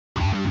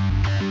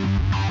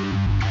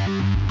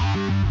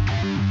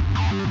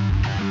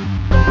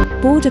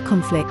Border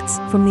Conflicts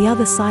from the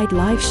Other Side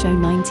Live Show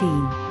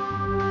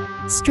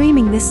 19.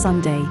 Streaming this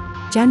Sunday,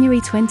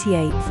 January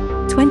 28,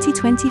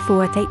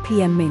 2024 at 8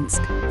 p.m. Minsk,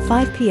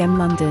 5 p.m.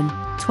 London,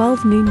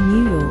 12 noon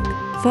New York,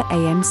 4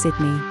 a.m.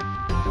 Sydney.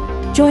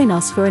 Join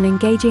us for an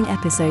engaging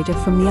episode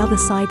of From the Other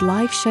Side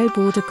Live Show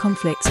Border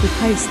Conflicts with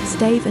hosts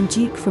Dave and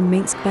Duke from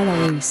Minsk,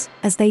 Belarus,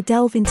 as they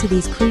delve into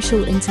these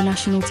crucial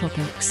international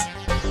topics.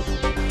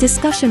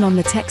 Discussion on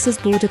the Texas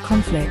border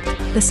conflict,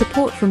 the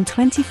support from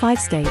 25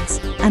 states,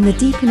 and the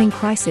deepening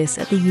crisis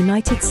at the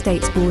United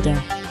States border,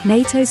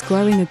 NATO's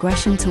growing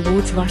aggression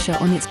towards Russia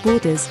on its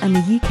borders and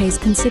the UK's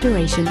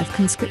consideration of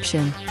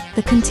conscription,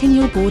 the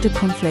continual border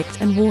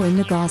conflict and war in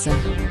the Gaza,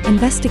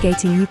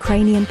 investigating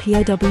Ukrainian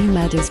POW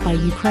murders by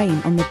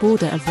Ukraine on the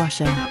border of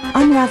Russia,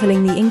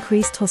 unraveling the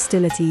increased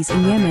hostilities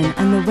in Yemen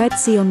and the Red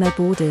Sea on their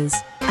borders,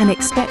 and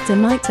expect a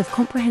night of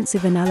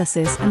comprehensive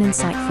analysis and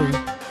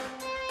insightful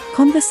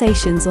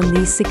conversations on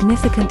these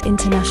significant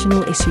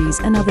international issues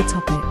and other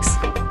topics.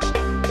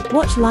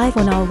 Watch live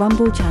on our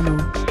Rumble channel,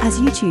 as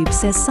YouTube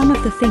says some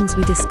of the things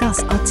we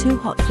discuss are too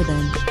hot for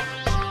them.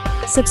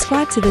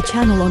 Subscribe to the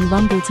channel on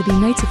Rumble to be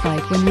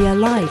notified when we are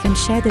live and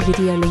share the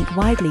video link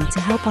widely to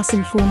help us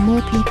inform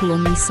more people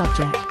on these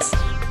subjects.